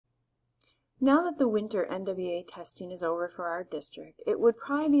Now that the winter NWEA testing is over for our district, it would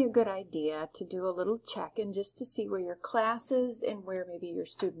probably be a good idea to do a little check and just to see where your class is and where maybe your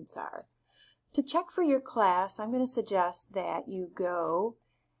students are. To check for your class, I'm going to suggest that you go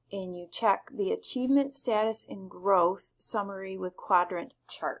and you check the Achievement Status and Growth Summary with Quadrant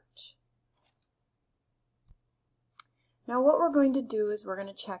Chart. Now what we're going to do is we're going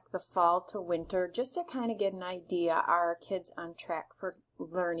to check the fall to winter just to kind of get an idea, are our kids on track for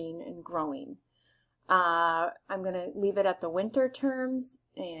learning and growing. I'm going to leave it at the winter terms,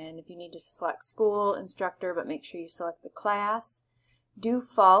 and if you need to select school, instructor, but make sure you select the class. Do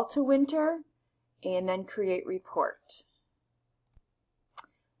fall to winter, and then create report.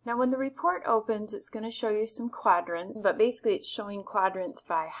 Now when the report opens, it's going to show you some quadrants, but basically it's showing quadrants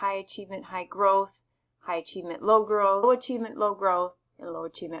by high achievement, high growth, high achievement, low growth, low achievement, low growth, and low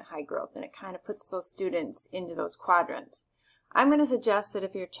achievement, high growth. And it kind of puts those students into those quadrants. I'm going to suggest that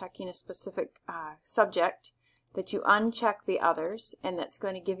if you're checking a specific subject, that you uncheck the others, and that's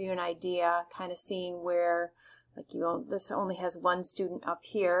going to give you an idea, kind of seeing where, like this only has one student up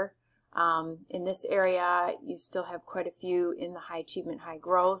here. In this area, you still have quite a few in the high achievement, high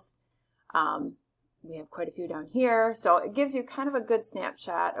growth. We have quite a few down here, so it gives you kind of a good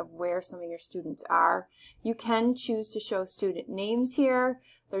snapshot of where some of your students are. You can choose to show student names here.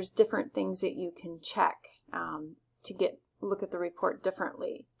 There's different things that you can check to look at the report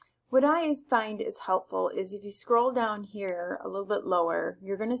differently. What I find is helpful is if you scroll down here a little bit lower,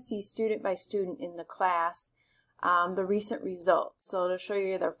 you're going to see student by student in the class the recent results. So it'll show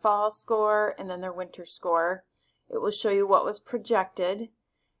you their fall score and then their winter score. It will show you what was projected,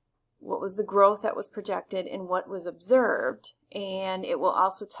 what was the growth that was projected, and what was observed, and it will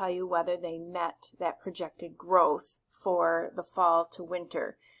also tell you whether they met that projected growth for the fall to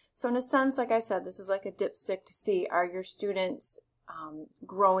winter. So in a sense, like I said, this is like a dipstick to see, are your students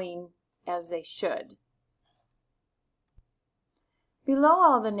growing as they should. Below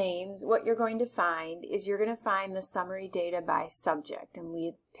all the names, what you're going to find is you're going to find the summary data by subject, and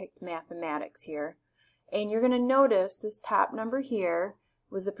we picked mathematics here. And you're going to notice this top number here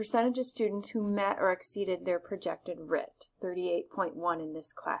was the percentage of students who met or exceeded their projected RIT, 38.1 in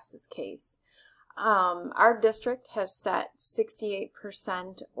this class's case. Our district has set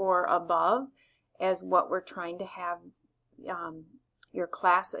 68% or above as what we're trying to have your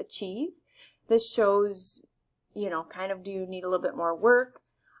class achieve. This shows, kind of, do you need a little bit more work?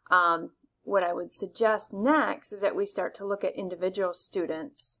 What I would suggest next is that we start to look at individual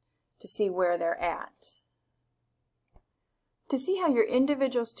students to see where they're at. To see how your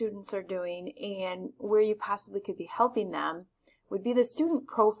individual students are doing and where you possibly could be helping them would be the student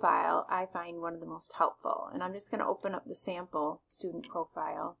profile. I find one of the most helpful. And I'm just going to open up the sample student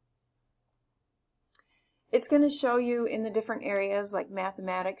profile. It's going to show you in the different areas like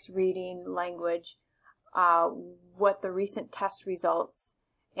mathematics, reading, language, what the recent test results.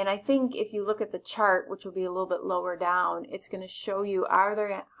 And I think if you look at the chart, which will be a little bit lower down, it's going to show you, are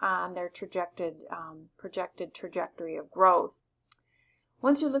they on their projected trajectory of growth.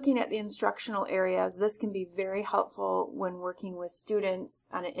 Once you're looking at the instructional areas, this can be very helpful when working with students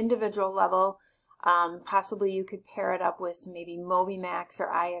on an individual level. Possibly you could pair it up with some maybe MobiMax or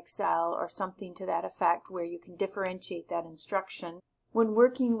IXL or something to that effect where you can differentiate that instruction. When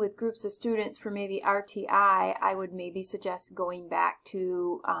working with groups of students for maybe RTI, I would maybe suggest going back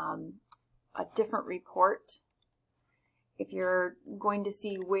to a different report. If you're going to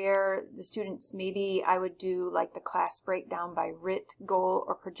see where the students, maybe I would do like the class breakdown by RIT, goal,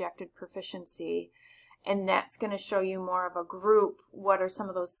 or projected proficiency. And that's going to show you more of a group. What are some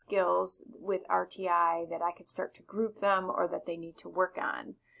of those skills with RTI that I could start to group them or that they need to work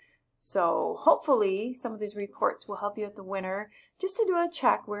on? So hopefully some of these reports will help you at the winter just to do a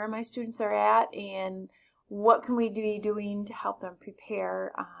check where my students are at and what can we be doing to help them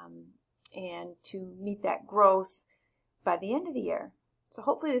prepare and to meet that growth by the end of the year. So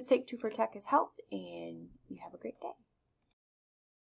hopefully this Take 2 for Tech has helped and you have a great day.